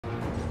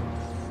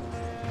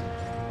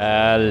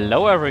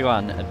Hello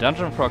everyone,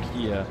 Dungeon Frog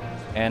here,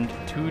 and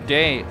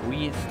today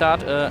we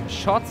start a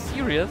short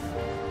series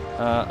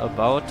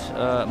about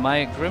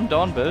my Grim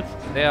Dawn builds.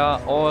 They are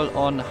all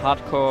on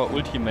Hardcore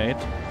Ultimate.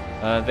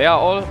 They are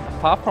all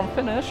far from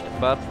finished,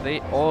 but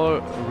they all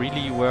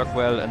really work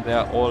well and they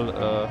are all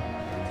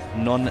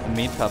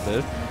non-meta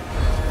builds.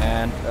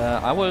 And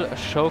I will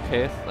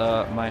showcase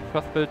my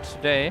first build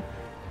today,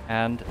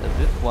 and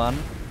this one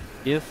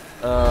is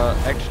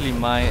actually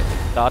my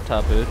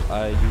starter build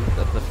I used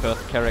as the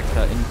first character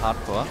in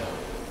Hardcore.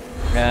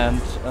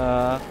 And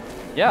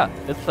yeah,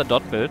 it's a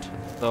dot build,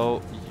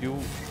 so you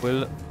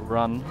will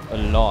run a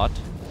lot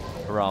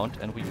around,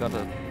 and we got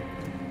a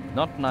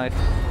not nice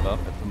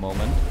buff at the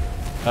moment.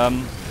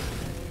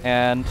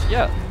 And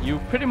yeah, you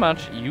pretty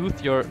much use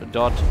your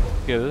dot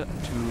skill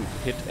to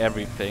hit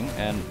everything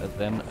and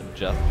then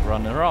just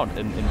run around.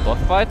 In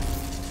boss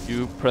fights,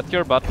 you press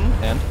your button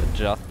and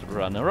just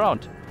run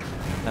around.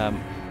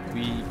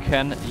 We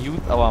can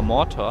use our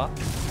mortar,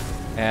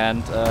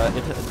 and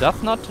it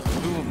does not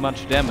do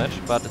much damage,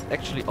 but it's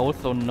actually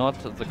also not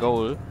the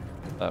goal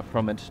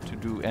from it to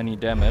do any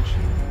damage.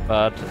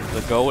 But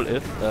the goal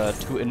is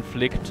to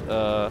inflict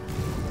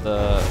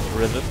the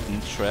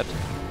resistance shred,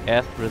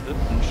 as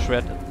resistance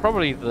shred is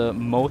probably the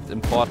most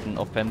important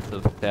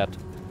offensive stat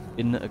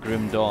in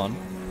Grim Dawn.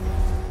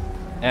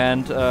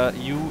 And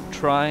you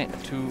try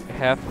to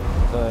have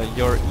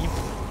your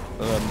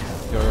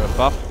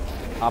buff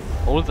up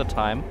all the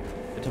time.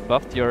 It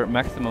buffs your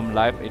maximum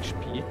life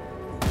HP,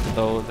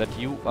 so that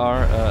you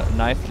are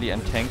nicely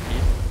and tanky,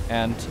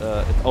 and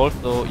it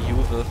also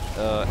uses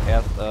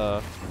as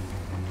a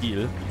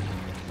heal.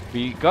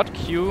 We got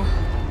Q.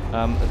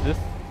 This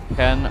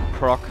can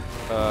proc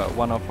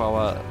one of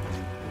our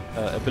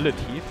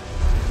abilities.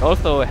 It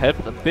also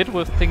helps a bit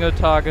with single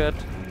target,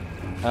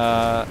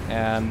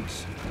 and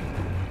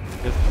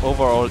is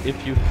overall,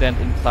 if you stand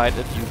inside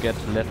it, you get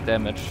less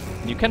damage.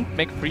 You can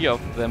make 3 of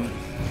them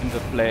in the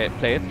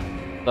place.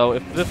 So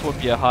if this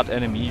would be a hard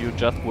enemy, you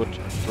just would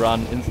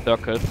run in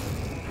circles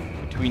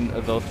between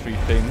those 3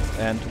 things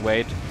and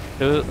wait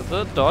till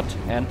the dot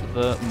and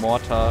the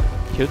mortar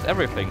kills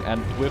everything.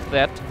 And with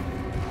that,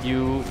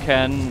 you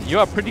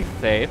are pretty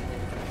safe,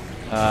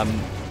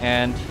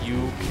 and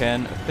you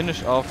can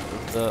finish off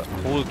the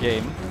whole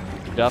game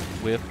just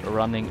with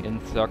running in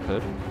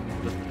circles.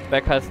 This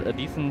spec has a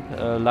decent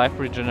life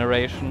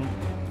regeneration.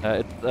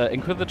 It's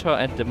Inquisitor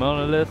and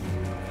Demonolith,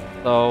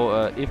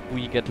 so if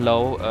we get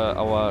low,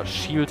 our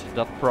shield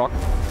does proc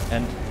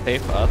and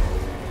save us.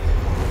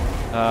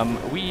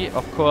 We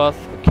of course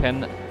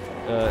can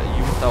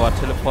use our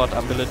teleport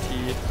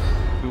ability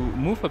to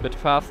move a bit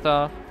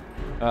faster.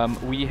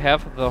 We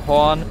have the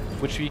horn,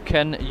 which we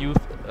can use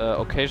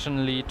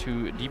occasionally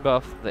to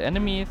debuff the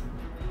enemies,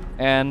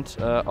 and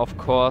of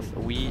course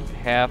we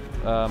have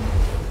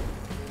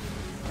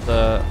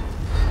the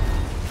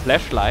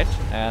flashlight,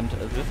 and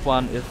this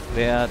one is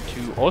there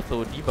to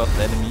also debuff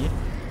the enemy,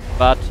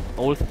 but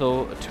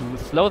also to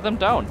slow them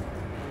down,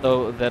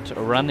 so that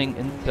running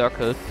in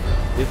circles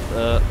is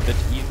a bit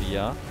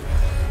easier.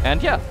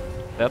 And yeah,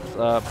 that's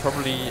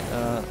probably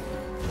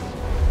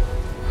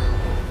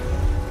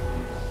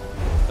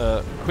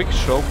a quick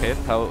showcase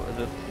how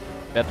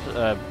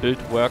that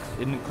build works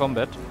in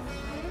combat.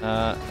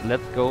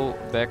 Let's go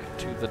back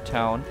to the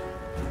town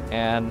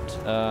and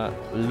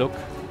look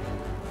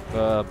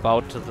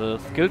about the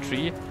skill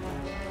tree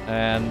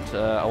and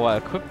our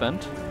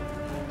equipment.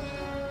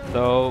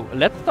 So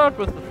let's start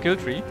with the skill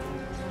tree,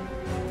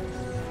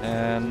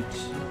 and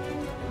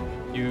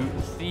you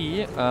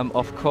see,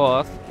 of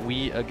course,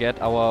 we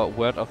get our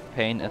Word of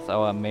Pain as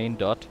our main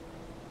dot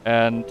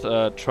and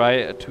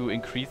try to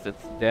increase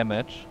its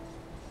damage.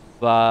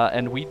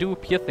 And we do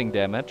piercing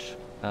damage,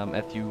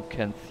 as you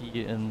can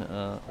see in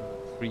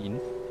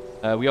green.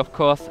 We of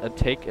course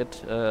take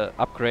it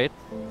upgrades,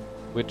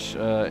 which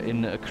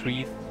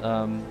increase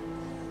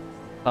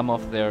some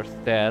of their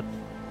stats.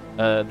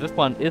 This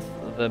one is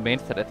the main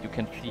stat, as you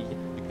can see.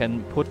 You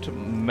can put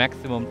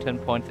maximum 10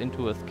 points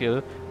into a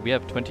skill. We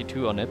have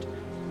 22 on it.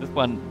 This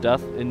one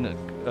does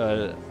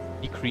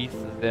decrease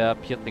their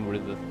piercing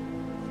resistance.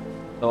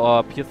 So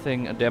our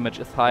piercing damage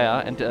is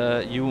higher, and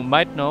you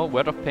might know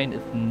Word of Pain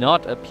is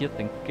not a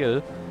piercing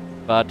skill,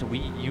 but we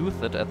use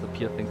it as a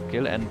piercing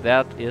skill, and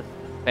that is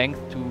thanks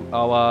to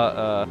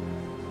our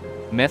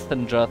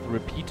Messenger's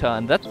repeater,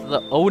 and that's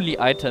the only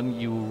item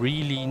you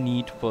really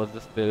need for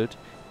this build.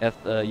 As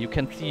you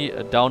can see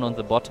down on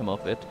the bottom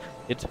of it,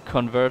 it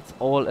converts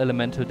all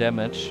elemental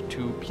damage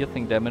to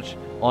piercing damage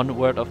on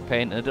Word of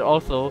Pain, and it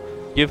also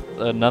gives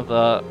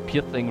another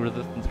piercing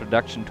resistance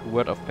reduction to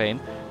Word of Pain.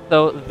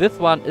 So this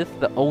one is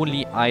the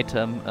only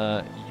item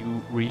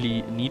you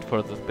really need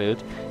for this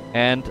build,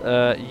 and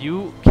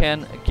you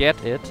can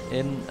get it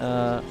in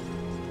the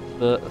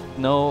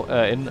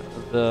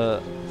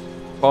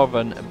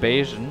Corvan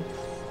Bayesian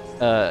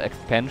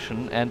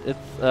expansion, and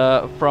it's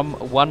from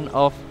one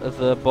of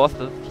the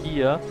bosses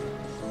here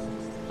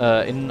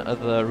in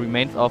the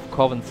remains of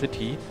Corvan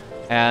City.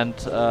 And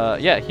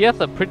yeah, he has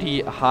a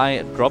pretty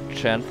high drop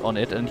chance on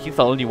it, and he's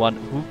the only one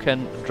who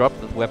can drop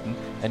this weapon,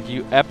 and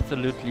you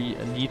absolutely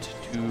need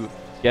to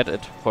get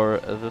it for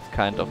this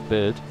kind of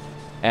build.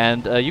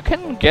 And you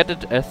can get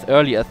it as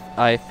early as,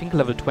 I think,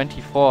 level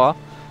 24,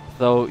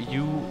 so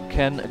you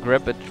can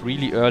grab it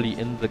really early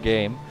in the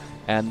game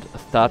and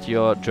start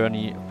your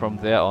journey from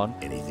there on.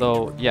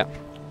 So yeah,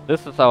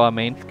 this is our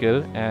main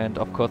skill, and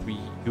of course we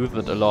use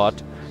it a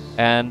lot.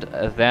 And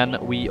then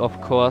we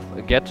of course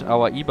get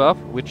our E-buff,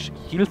 which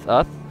heals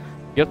us,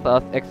 gives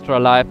us extra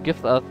life,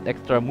 gives us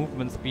extra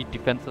movement speed,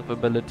 defensive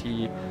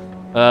ability,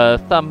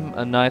 some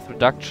nice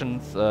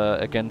reductions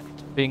against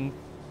things.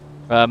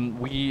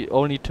 We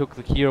only took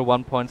here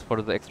 1 point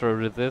for the extra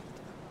resist.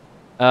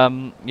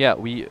 Yeah,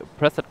 we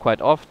press it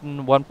quite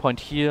often. 1 point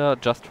here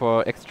just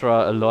for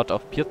extra a lot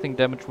of piercing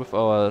damage with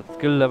our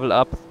skill level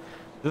ups.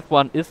 This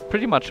one is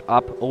pretty much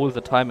up all the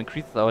time,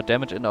 increases our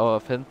damage and our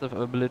offensive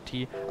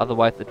ability,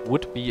 otherwise it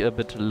would be a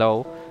bit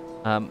low.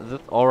 This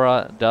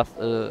aura does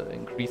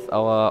increase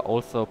our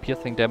also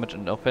piercing damage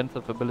and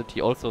offensive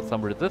ability, also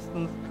some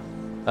resistance.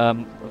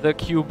 The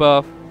Q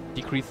buff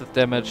decreases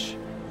damage,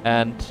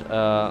 and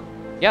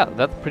yeah,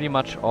 that's pretty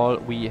much all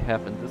we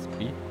have in this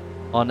tree.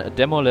 On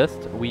demo list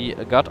we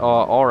got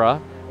our aura,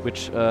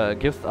 which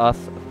gives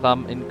us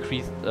some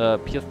increased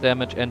pierce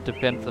damage and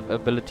defensive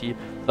ability,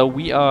 so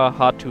we are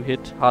hard to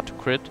hit, hard to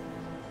crit.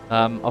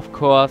 Of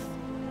course,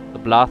 the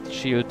blast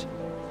shield,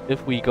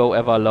 if we go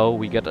ever low,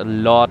 we get a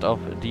lot of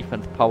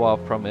defense power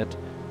from it.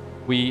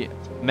 We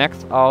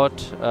max out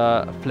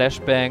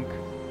flashbang,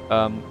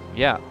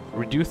 yeah,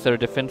 reduce their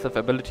defensive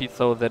ability,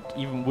 so that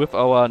even with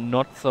our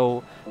not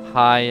so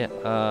high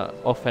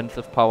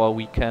offensive power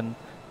we can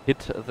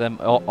hit them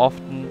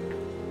often.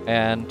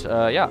 And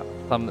yeah,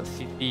 some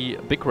CC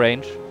big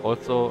range,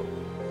 also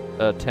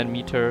 10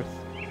 meters,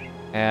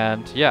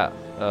 and yeah,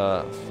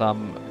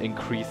 some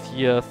increase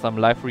here, some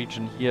life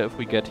regen here if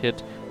we get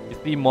hit. You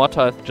see,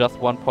 mortar is just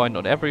 1 point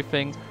on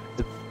everything,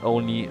 it's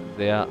only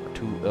there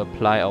to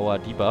apply our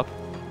debuff.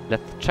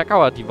 Let's check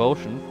our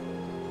devotion,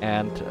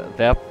 and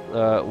that's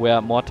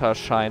where mortar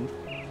shines.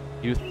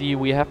 You see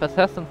we have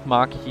Assassin's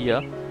Mark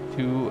here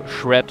to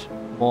shred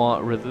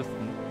more resistance.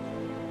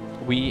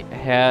 We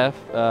have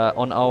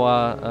on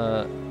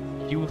our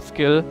Q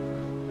skill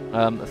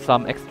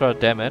some extra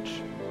damage.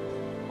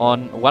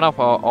 On one of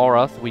our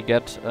auras we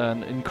get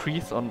an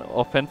increase on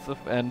offensive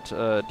and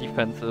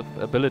defensive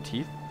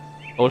abilities.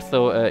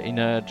 Also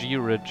energy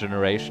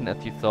regeneration,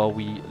 as you saw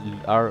we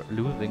are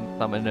losing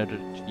some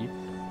energy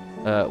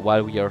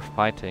while we are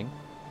fighting.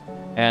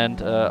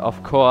 And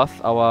of course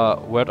our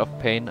Word of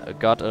Pain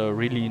got a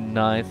really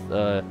nice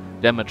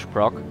damage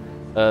proc.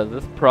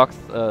 This procs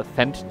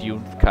sand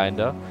dunes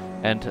kinda,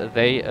 and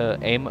they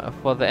aim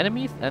for the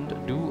enemies and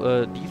do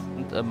a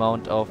decent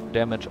amount of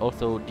damage,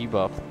 also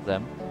debuffs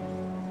them.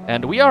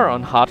 And we are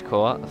on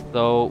hardcore,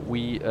 so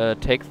we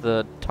take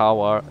the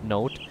tower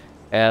node,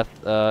 as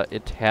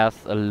it has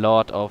a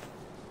lot of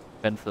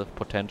offensive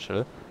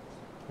potential.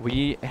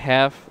 We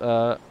have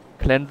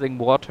cleansing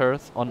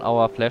waters on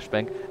our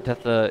flashbang. It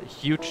has a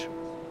huge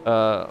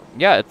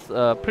yeah, it's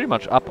pretty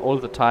much up all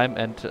the time,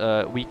 and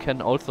we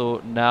can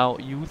also now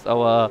use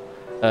our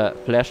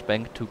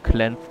flashbang to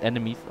cleanse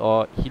enemies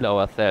or heal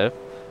ourselves.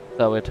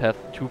 So it has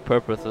two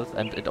purposes,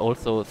 and it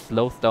also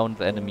slows down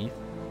the enemies.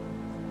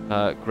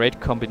 Great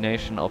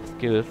combination of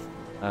skills.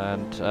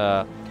 And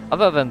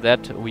other than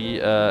that we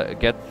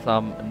get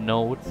some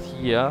nodes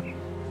here,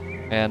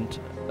 and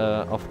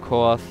of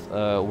course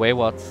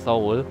Wayward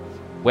Soul.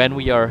 When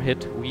we are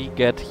hit we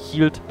get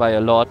healed by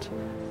a lot,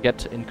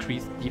 get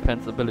increased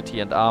defense ability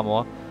and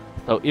armor.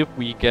 So if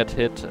we get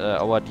hit,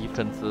 our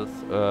defenses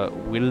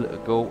will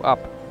go up.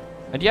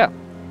 And yeah,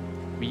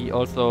 we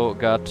also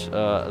got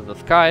the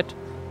Skite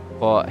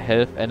for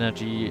health,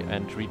 energy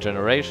and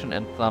regeneration,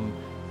 and some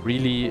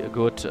really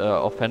good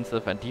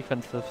offensive and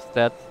defensive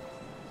stats.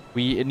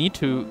 We need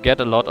to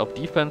get a lot of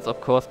defense, of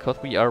course, because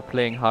we are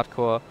playing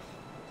hardcore,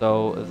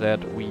 so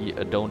that we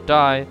don't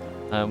die.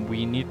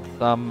 We need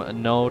some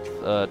nodes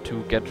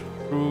to get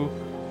through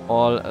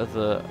all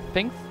the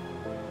things.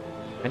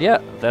 And yeah,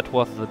 that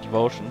was the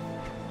devotion.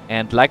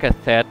 And like I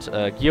said,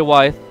 gear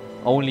wise,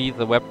 only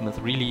the weapon is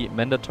really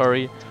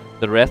mandatory.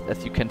 The rest,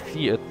 as you can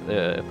see it,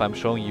 if I'm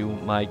showing you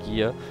my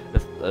gear,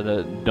 is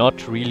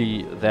not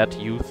really that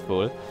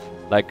useful.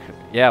 Like,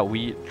 yeah,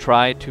 we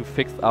try to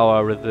fix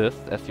our resist,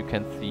 as you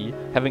can see.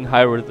 Having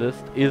high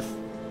resist is,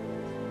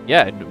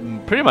 yeah,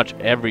 in pretty much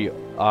every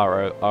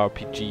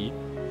RPG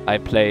I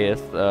play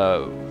is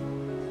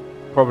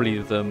probably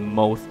the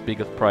most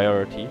biggest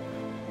priority.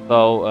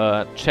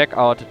 So check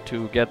out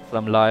to get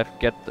some life,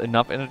 get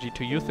enough energy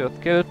to use your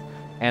skills,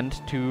 and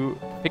to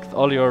fix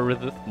all your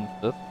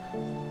resistances.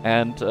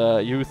 And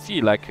you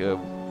see, like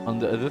on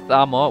this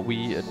armor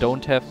we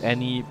don't have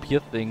any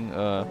piercing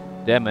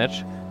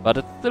damage, but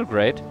it's still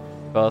great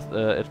because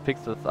it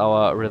fixes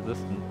our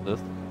resistances.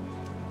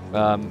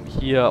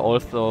 Here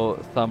also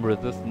some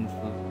resistance,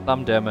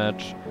 some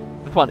damage.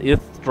 This one is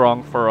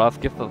strong for us,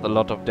 gives us a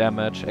lot of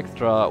damage,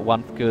 extra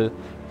 1 skill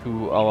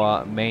to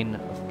our main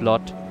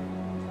slot.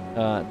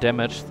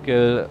 damage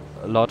skill,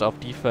 a lot of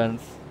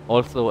defense.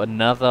 Also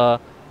another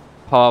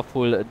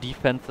powerful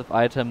defensive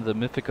item, the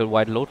mythical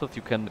white lotus.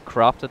 You can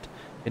craft it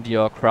into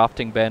your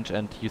crafting bench,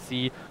 and you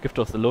see gift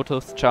of the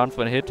lotus, chance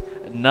when hit,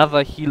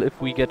 another heal if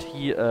we get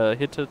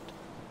hit.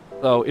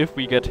 So if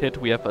we get hit,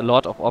 we have a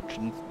lot of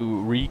options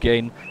to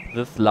regain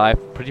this life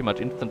pretty much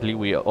instantly.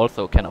 We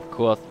also can of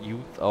course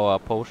use our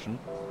potion,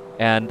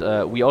 and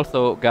we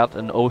also got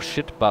an oh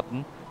shit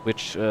button,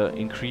 which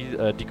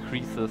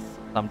decreases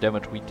some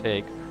damage we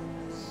take.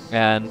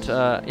 And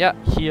yeah,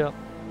 here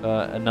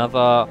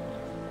another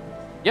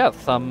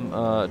some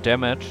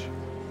damage,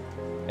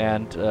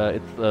 and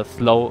it's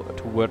slow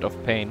to Word of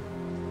Pain.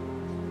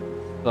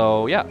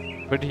 So yeah,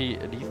 pretty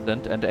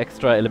decent, and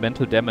extra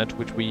elemental damage,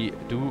 which we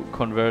do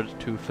convert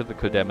to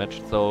physical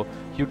damage. So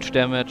huge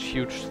damage,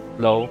 huge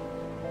slow,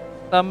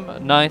 some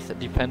nice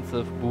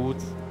defensive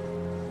boots,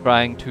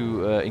 trying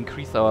to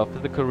increase our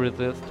physical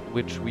resist,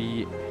 which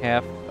we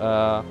have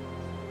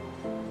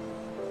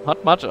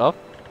not much of.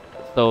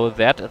 So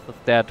that is the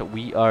stat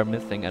we are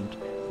missing, and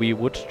we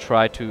would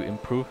try to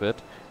improve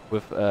it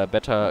with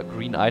better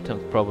green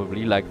items,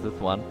 probably like this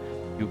one.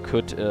 You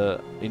could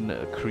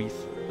increase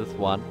this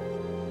one.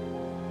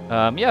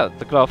 Yeah,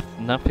 the gloves,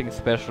 nothing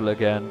special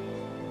again.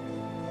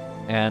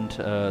 And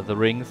the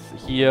rings,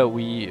 here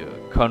we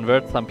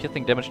convert some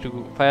piercing damage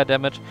to fire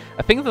damage.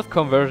 I think this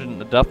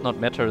conversion does not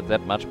matter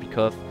that much,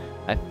 because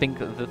I think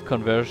this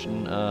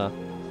conversion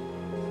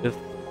is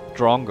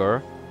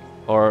stronger,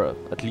 or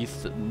at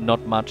least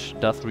not much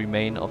does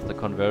remain of the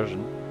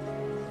conversion.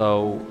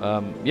 So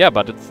yeah,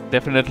 but it's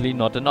definitely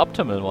not an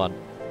optimal one.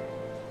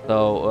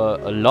 So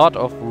a lot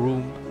of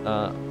room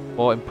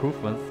for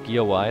improvements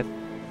gear-wise.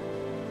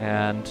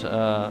 And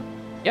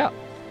yeah,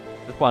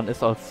 this one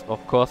is also,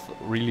 of course,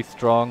 really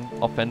strong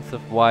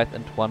offensive-wise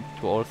and one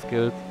to all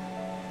skills.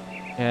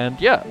 And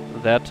yeah,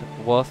 that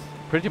was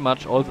pretty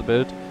much all the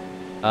build.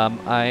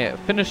 I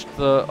finished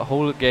the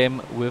whole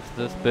game with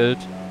this build.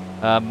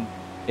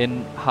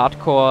 In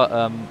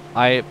hardcore,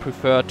 I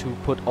prefer to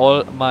put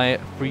all my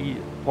free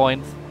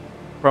points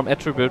from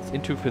attributes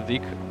into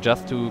physique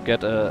just to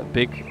get a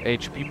big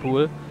HP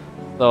pool.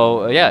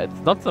 So yeah, it's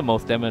not the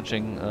most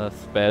damaging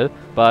spell,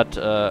 but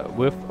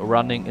with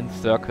running in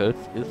circles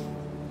is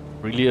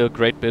really a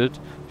great build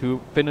to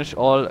finish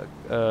all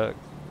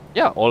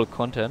all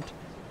content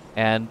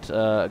and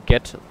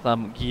get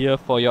some gear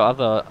for your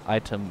other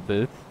item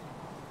builds.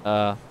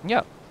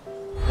 Yeah,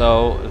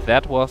 so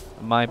that was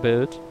my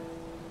build.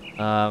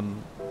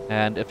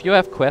 And if you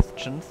have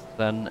questions,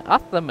 then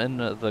ask them in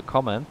the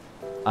comments.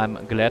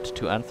 I'm glad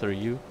to answer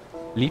you.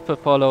 Leave a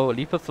follow,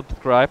 leave a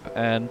subscribe,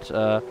 and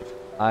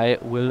I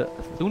will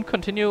soon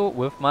continue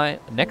with my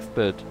next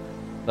build.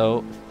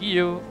 So see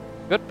you,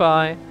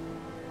 goodbye.